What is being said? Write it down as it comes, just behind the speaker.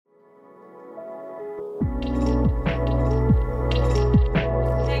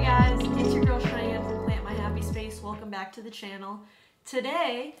back to the channel.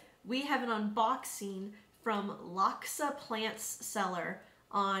 Today we have an unboxing from Laksa Plants Seller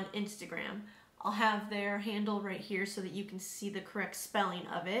on Instagram. I'll have their handle right here so that you can see the correct spelling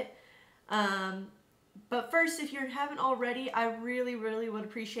of it. But first, if you haven't already, I really would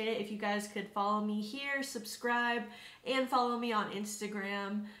appreciate it if you guys could follow me here, subscribe, and follow me on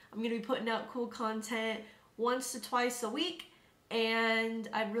Instagram. I'm going to be putting out cool content once to twice a week, and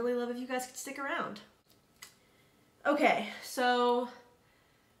I'd really love if you guys could stick around. Okay, so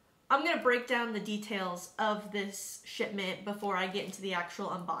I'm going to break down the details of this shipment before I get into the actual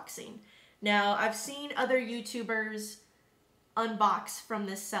unboxing. Now, I've seen other YouTubers unbox from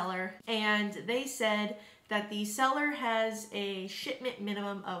this seller, and they said that the seller has a shipment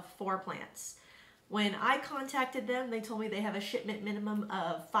minimum of 4 plants. When I contacted them, they told me they have a shipment minimum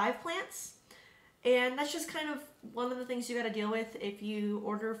of 5 plants. And that's just kind of one of the things you got to deal with if you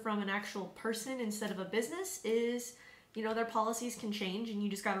order from an actual person instead of a business is, you know, their policies can change and you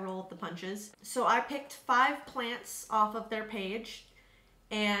just got to roll with the punches. So I picked 5 plants off of their page,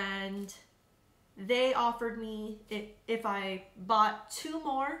 and they offered me, if I bought 2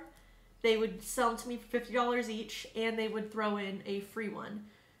 more, they would sell them to me for $50 each, and they would throw in a free one.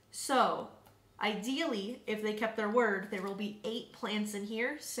 So ideally, if they kept their word, there will be 8 plants in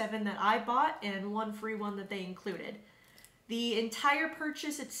here, 7 that I bought and 1 free one that they included. The entire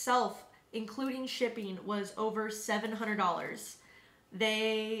purchase itself, including shipping, was over $700.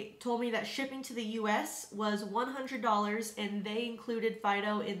 They told me that shipping to the US was $100, and they included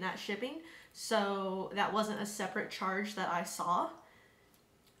Fido in that shipping, so that wasn't a separate charge that I saw.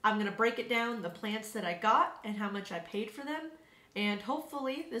 I'm going to break it down, the plants that I got and how much I paid for them, and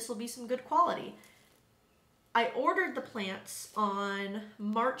hopefully this will be some good quality. I ordered the plants on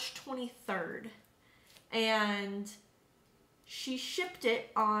March 23rd, and she shipped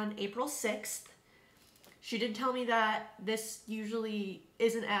it on April 6th. She did tell me that this usually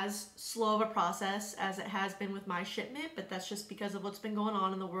isn't as slow of a process as it has been with my shipment, but that's just because of what's been going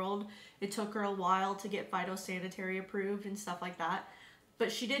on in the world. It took her a while to get phytosanitary approved and stuff like that.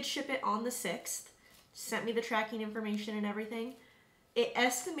 But she did ship it on the 6th, sent me the tracking information and everything. It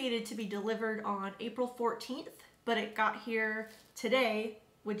estimated to be delivered on April 14th, but it got here today,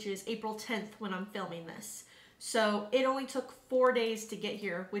 which is April 10th when I'm filming this. So it only took 4 days to get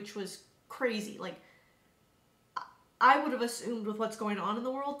here, which was crazy. Like, I would have assumed with what's going on in the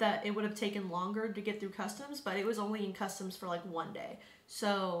world that it would have taken longer to get through customs, but it was only in customs for like 1 day.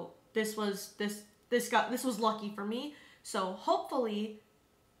 So this was lucky for me. So hopefully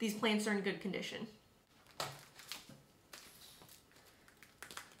these plants are in good condition.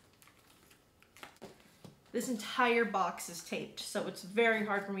 This entire box is taped, so it's very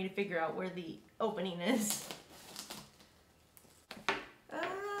hard for me to figure out where the opening is.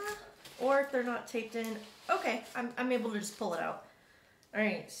 Or if they're not taped in. Okay, I'm able to just pull it out. All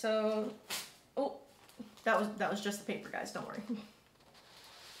right, so, oh, that was just the paper, guys, don't worry.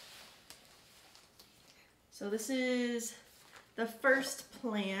 So this is the first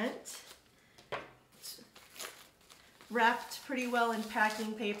plant. It's wrapped pretty well in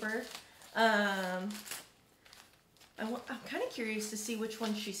packing paper. I'm kind of curious to see which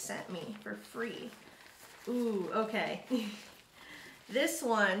one she sent me for free. Ooh, okay. This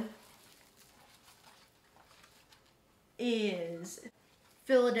one is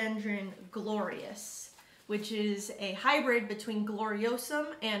Philodendron glorious, which is a hybrid between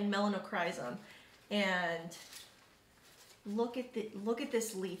gloriosum and melanochrysum. And look at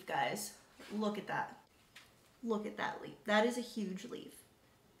this leaf, guys. Look at that. Look at that leaf. That is a huge leaf.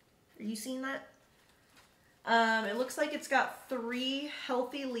 Are you seeing that? It looks like it's got 3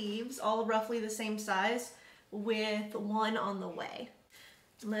 healthy leaves, all roughly the same size, with 1 on the way.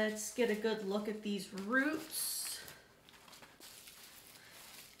 Let's get a good look at these roots.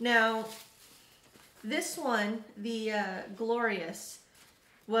 Now, this one, the Glorious,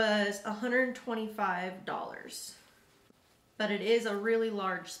 was $125, but it is a really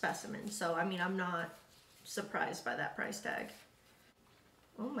large specimen, so I mean, I'm not surprised by that price tag.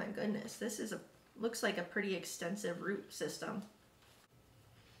 Oh my goodness, this is looks like a pretty extensive root system.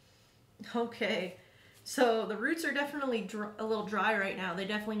 Okay, so the roots are definitely a little dry right now. They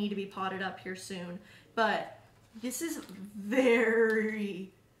definitely need to be potted up here soon, but this is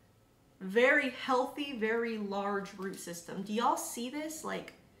very healthy, very large root system. Do y'all see this?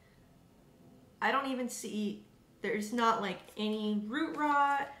 Like, I don't even see, there's not like any root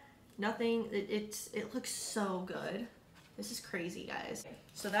rot, nothing. It looks so good. This is crazy, guys.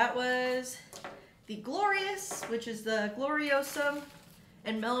 So that was the Glorious, which is the Gloriosum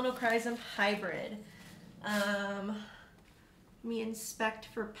and Melanochrysum hybrid. Let me inspect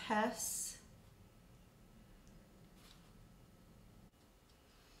for pests.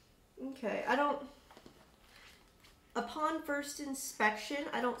 Okay, upon first inspection,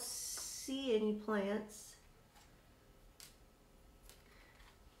 I don't see any plants.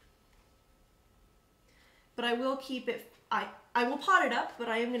 But I will keep it, I will pot it up, but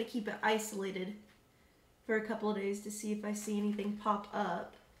I am going to keep it isolated for a couple of days to see if I see anything pop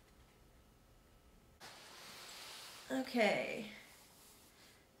up. Okay.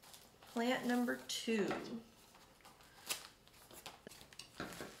 Plant number 2.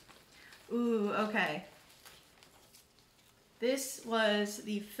 Ooh, okay. This was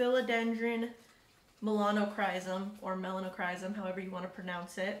the philodendron melanochrysum, or melanochrysum, however you want to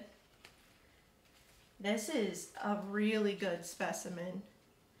pronounce it. This is a really good specimen.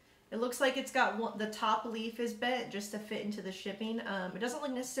 It looks like it's got the top leaf is bent just to fit into the shipping. It doesn't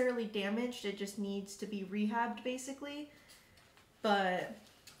look necessarily damaged. It just needs to be rehabbed basically. But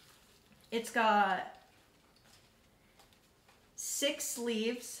it's got 6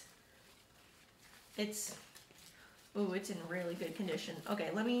 leaves. It's in really good condition. Okay,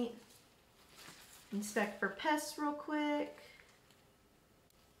 let me inspect for pests real quick.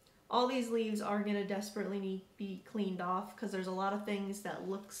 All these leaves are going to desperately need to be cleaned off because there's a lot of things that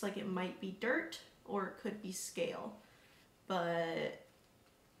looks like it might be dirt or it could be scale. But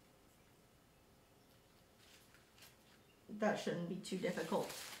that shouldn't be too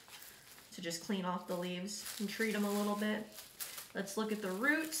difficult to just clean off the leaves and treat them a little bit. Let's look at the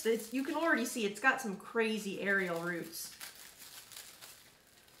roots. You can already see it's got some crazy aerial roots.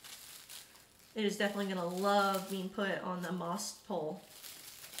 It is definitely going to love being put on the moss pole.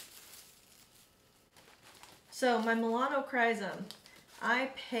 So my melanochrysum,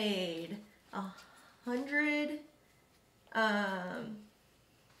 I paid my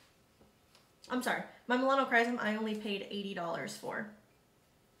melanochrysum I only paid $80 for.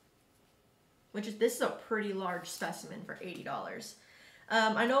 This is a pretty large specimen for $80.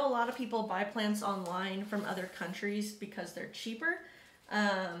 I know a lot of people buy plants online from other countries because they're cheaper.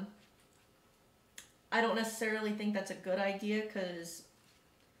 I don't necessarily think that's a good idea because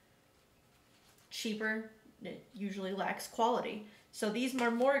cheaper, it usually lacks quality. So these are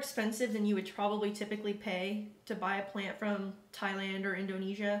more expensive than you would probably typically pay to buy a plant from Thailand or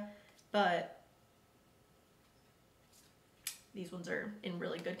Indonesia, but these ones are in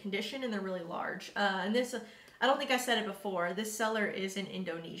really good condition and they're really large. And this, I don't think I said it before, this seller is in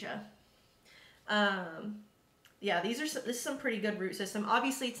Indonesia. Yeah, this is some pretty good root system.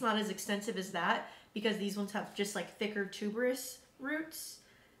 Obviously it's not as extensive as that because these ones have just like thicker tuberous roots.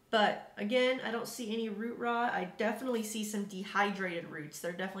 But again, I don't see any root rot. I definitely see some dehydrated roots.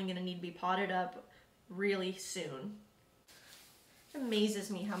 They're definitely going to need to be potted up really soon. It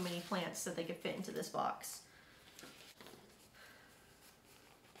amazes me how many plants that they could fit into this box.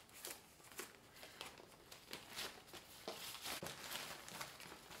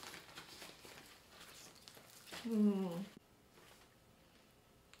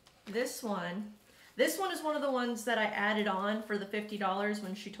 This one is one of the ones that I added on for the $50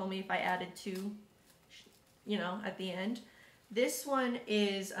 when she told me if I added 2, you know, at the end. This one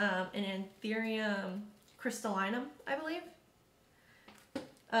is an Anthurium crystallinum, I believe.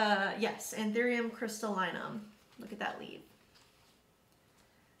 Yes, Anthurium crystallinum. Look at that leaf.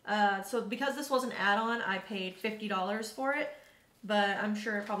 So because this was an add-on, I paid $50 for it, but I'm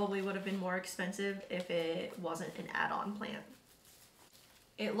sure it probably would have been more expensive if it wasn't an add-on plant.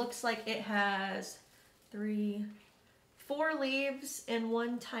 It looks like it has 4 leaves and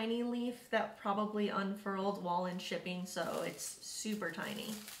 1 tiny leaf that probably unfurled while in shipping, so it's super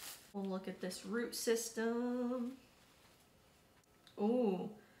tiny. We'll look at this root system. Ooh,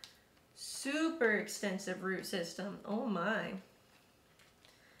 super extensive root system. Oh my.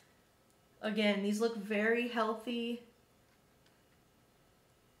 Again, these look very healthy.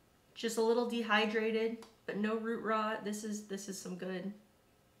 Just a little dehydrated, but no root rot. This is some good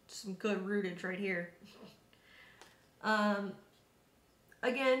rootage right here.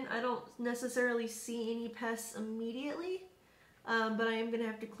 Again, I don't necessarily see any pests immediately, but I am going to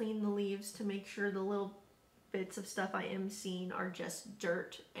have to clean the leaves to make sure the little bits of stuff I am seeing are just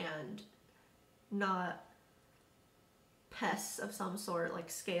dirt and not pests of some sort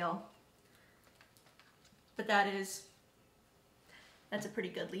like scale. But that's a pretty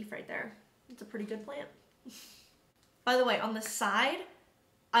good leaf right there. It's a pretty good plant. By the way, on the side,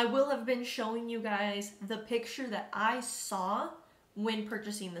 I will have been showing you guys the picture that I saw when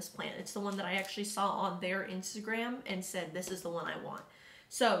purchasing this plant. It's the one that I actually saw on their Instagram and said, this is the one I want.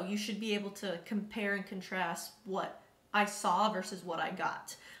 So you should be able to compare and contrast what I saw versus what I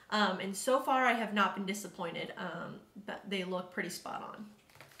got. And so far I have not been disappointed, but they look pretty spot on.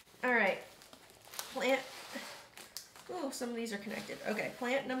 All right, plant. Oh, some of these are connected. Okay,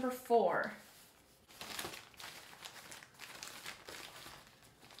 plant number 4.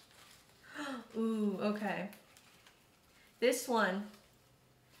 Ooh, okay. This one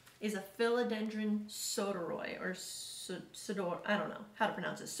is a philodendron soderoy, or sodor, I don't know how to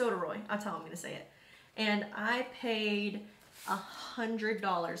pronounce it. Soderoy, that's how I'm going to say it. And I paid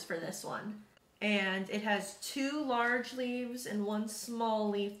 $100 for this one. And it has 2 large leaves and 1 small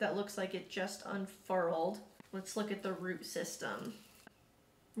leaf that looks like it just unfurled. Let's look at the root system.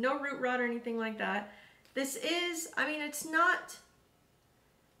 No root rot or anything like that. This is, I mean, it's not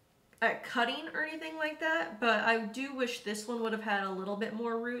a cutting or anything like that, but I do wish this one would have had a little bit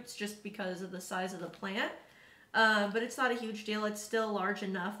more roots just because of the size of the plant. But it's not a huge deal. It's still large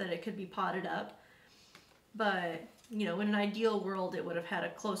enough that it could be potted up. But, you know, in an ideal world, it would have had a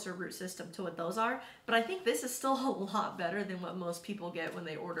closer root system to what those are. But I think this is still a lot better than what most people get when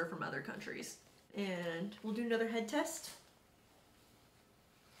they order from other countries. And we'll do another head test.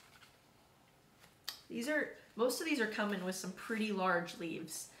 Most of these are coming with some pretty large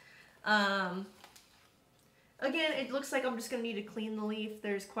leaves. Again, it looks like I'm just going to need to clean the leaf.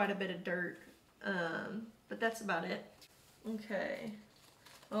 There's quite a bit of dirt, but that's about it. Okay.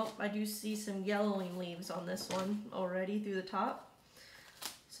 Well, I do see some yellowing leaves on this one already through the top,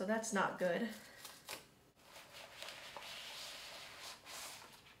 so that's not good.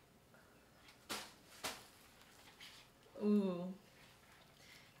 Ooh.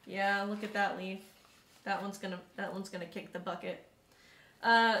 Yeah, look at that leaf. That one's gonna kick the bucket.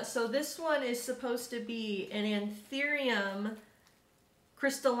 So this one is supposed to be an Anthurium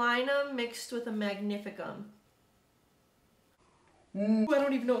crystallinum mixed with a magnificum. Ooh, I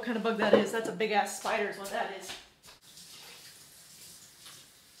don't even know what kind of bug that is. That's a big ass spider is what that is.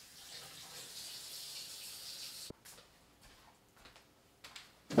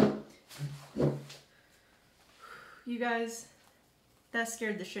 You guys, that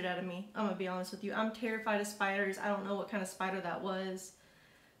scared the shit out of me. I'm gonna be honest with you. I'm terrified of spiders. I don't know what kind of spider that was.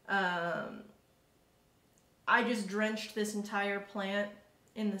 I just drenched this entire plant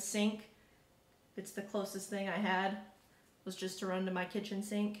in the sink. It's the closest thing I had, was just to run to my kitchen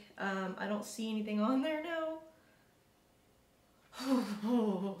sink. I don't see anything on there now.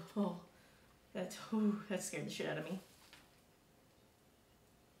 That scared the shit out of me.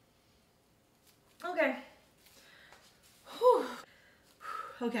 Okay.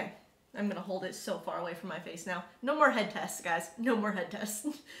 Okay, I'm gonna hold it so far away from my face now. No more head tests, guys. No more head tests.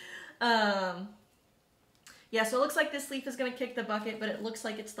 Yeah, so it looks like this leaf is gonna kick the bucket, but it looks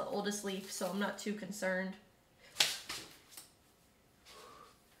like it's the oldest leaf, so I'm not too concerned.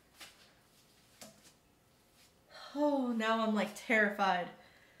 Oh, now I'm like terrified.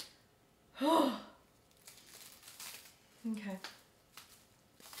 Oh. Okay.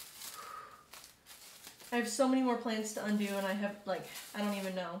 I have so many more plants to undo, and I have, like, I don't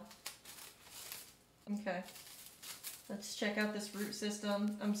even know. Okay. Let's check out this root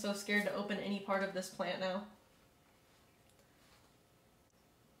system. I'm so scared to open any part of this plant now.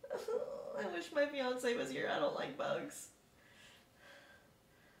 I wish my fiance was here. I don't like bugs.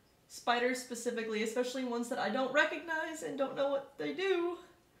 Spiders specifically, especially ones that I don't recognize and don't know what they do.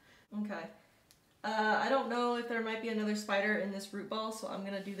 Okay. I don't know if there might be another spider in this root ball, so I'm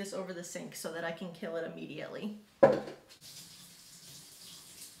gonna do this over the sink so that I can kill it immediately.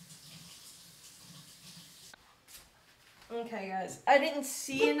 Okay guys, I didn't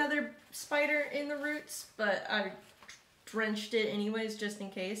see another spider in the roots, but I drenched it anyways just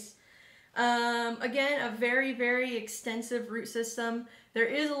in case. Again, a very, very extensive root system. There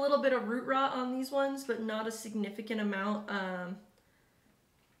is a little bit of root rot on these ones, but not a significant amount.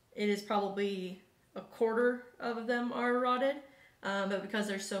 It is probably a quarter of them are rotted, but because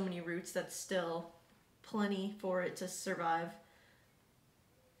there's so many roots, that's still plenty for it to survive.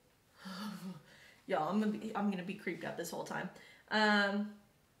 Y'all, I'm gonna be creeped out this whole time.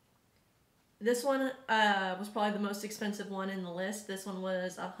 This one was probably the most expensive one in the list. This one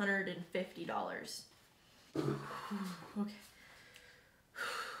was $150. Okay.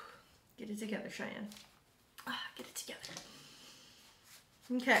 Get it together, Cheyenne. Get it together.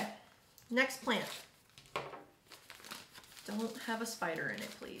 Okay. Next plant. Don't have a spider in it,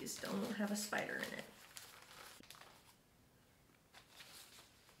 please. Don't have a spider in it.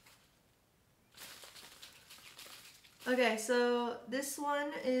 Okay, so this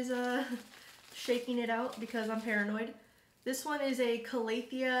one is shaking it out because I'm paranoid. This one is a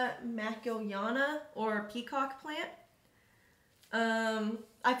Calathea maculiana, or peacock plant.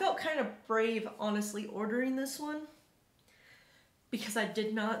 I felt kind of brave, honestly, ordering this one, because I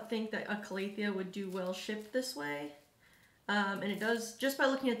did not think that a Calathea would do well shipped this way. And it does, just by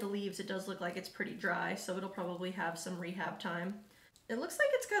looking at the leaves, it does look like it's pretty dry, so it'll probably have some rehab time. It looks like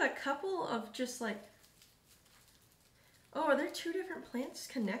it's got a couple of just like, oh, are there two different plants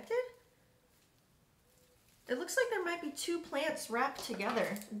connected? It looks like there might be two plants wrapped together.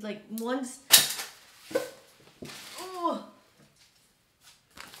 Like one's, oh,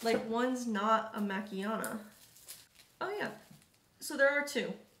 like one's not a Macchiana. Oh yeah, so there are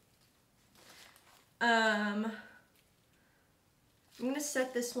two. I'm gonna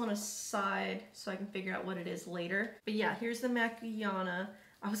set this one aside so I can figure out what it is later. But yeah, here's the Macchiana.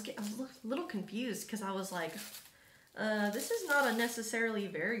 I was a little confused because I was like, this is not a necessarily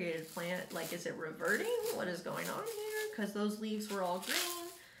variegated plant. Like, is it reverting? What is going on here? Because those leaves were all green.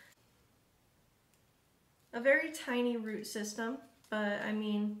 A very tiny root system, but I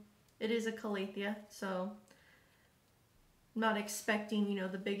mean, it is a calathea, so I'm not expecting, you know,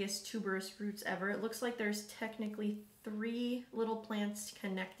 the biggest tuberous roots ever. It looks like there's technically 3 little plants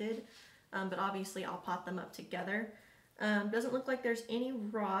connected, but obviously I'll pot them up together. Doesn't look like there's any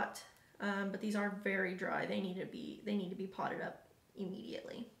rot. But these are very dry. They need to be potted up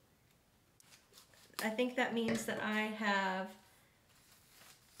immediately. I think that means that I have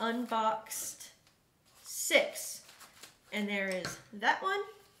unboxed 6, and there is that one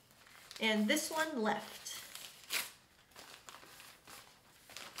and this one left.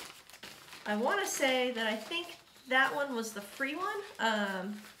 I want to say that I think that one was the free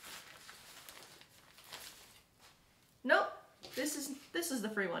one. Nope. This is the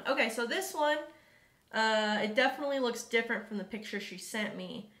free one. Okay, so this one, it definitely looks different from the picture she sent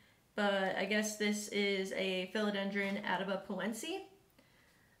me, but I guess this is a Philodendron adibapoense.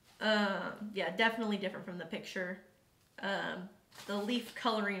 Yeah, definitely different from the picture. The leaf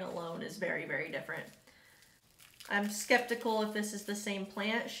coloring alone is very, very different. I'm skeptical if this is the same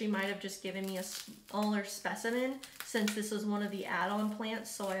plant. She might have just given me a smaller specimen since this was one of the add-on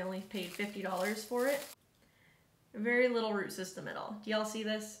plants, so I only paid $50 for it. Very little root system at all. Do y'all see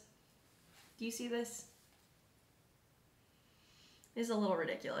this? Do you see this? It's a little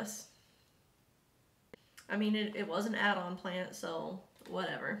ridiculous. I mean, it was an add-on plant, so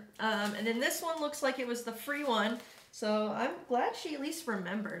whatever. And then this one looks like it was the free one, so I'm glad she at least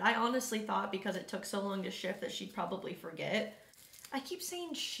remembered. I honestly thought because it took so long to ship that she'd probably forget. I keep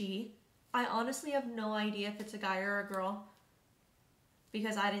saying she. I honestly have no idea if it's a guy or a girl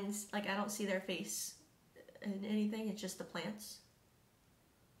because I don't see their face and anything. It's just the plants.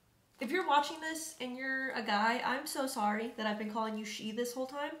 If you're watching this and you're a guy, I'm so sorry that I've been calling you she this whole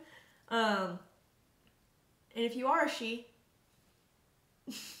time. And if you are a she,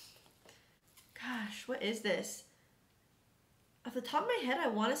 gosh, what is this? Off the top of my head, I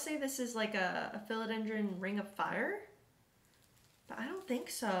want to say this is like a Philodendron ring of fire, but I don't think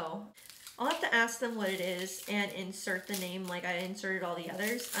so. I'll have to ask them what it is and insert the name like I inserted all the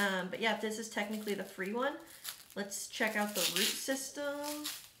others. But yeah, this is technically the free one. Let's check out the root system.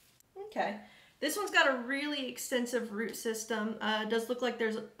 Okay, this one's got a really extensive root system. It does look like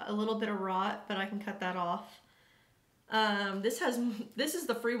there's a little bit of rot, but I can cut that off. This is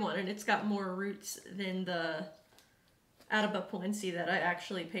the free one, and it's got more roots than the adibapoense that I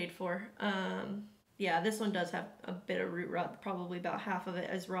actually paid for. Yeah, this one does have a bit of root rot. Probably about half of it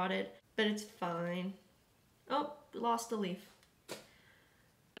is rotted, but it's fine. Oh, lost a leaf.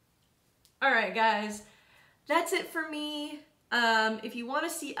 All right, guys, that's it for me. If you want to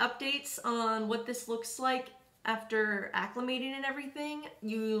see updates on what this looks like after acclimating and everything,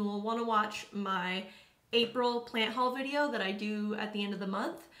 you'll want to watch my April plant haul video that I do at the end of the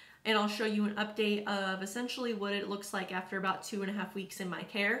month, and I'll show you an update of essentially what it looks like after about 2.5 weeks in my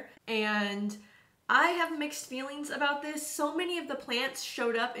care. And I have mixed feelings about this. So many of the plants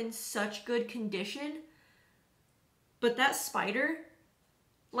showed up in such good condition, but that spider,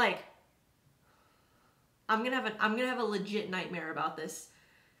 like, I'm gonna have a legit nightmare about this,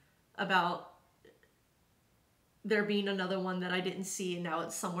 about there being another one that I didn't see and now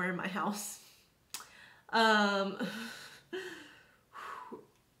it's somewhere in my house. So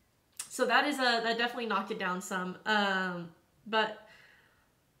that definitely knocked it down some. But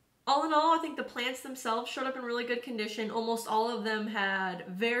all in all, I think the plants themselves showed up in really good condition. Almost all of them had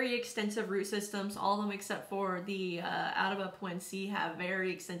very extensive root systems. All of them except for the adibapoense have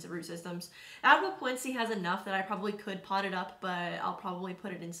very extensive root systems. Adibapoense has enough that I probably could pot it up, but I'll probably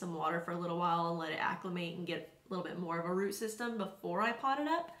put it in some water for a little while and let it acclimate and get a little bit more of a root system before I pot it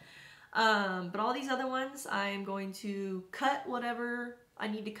up. But all these other ones, I'm going to cut whatever I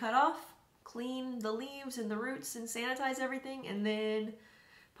need to cut off, clean the leaves and the roots and sanitize everything, and then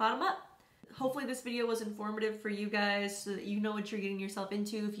pot them up. Hopefully this video was informative for you guys so that you know what you're getting yourself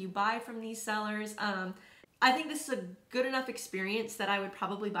into if you buy from these sellers. I think this is a good enough experience that I would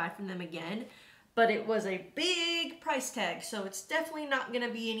probably buy from them again, but it was a big price tag, so it's definitely not going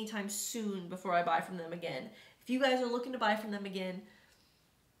to be anytime soon before I buy from them again. If you guys are looking to buy from them again,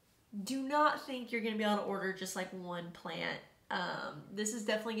 do not think you're going to be able to order just like one plant. This is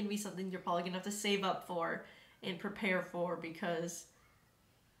definitely going to be something you're probably going to have to save up for and prepare for, because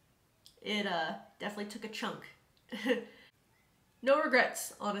it definitely took a chunk. No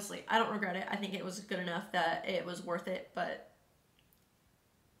regrets, honestly. I don't regret it. I think it was good enough that it was worth it, but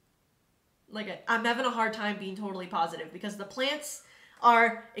like I'm having a hard time being totally positive because the plants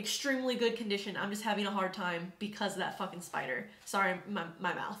are extremely good condition. I'm just having a hard time because of that fucking spider. Sorry, my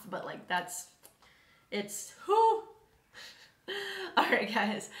mouth, but like it's whoo. Alright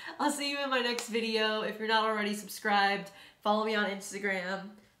guys, I'll see you in my next video. If you're not already subscribed, follow me on Instagram,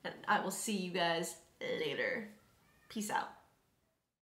 and I will see you guys later. Peace out.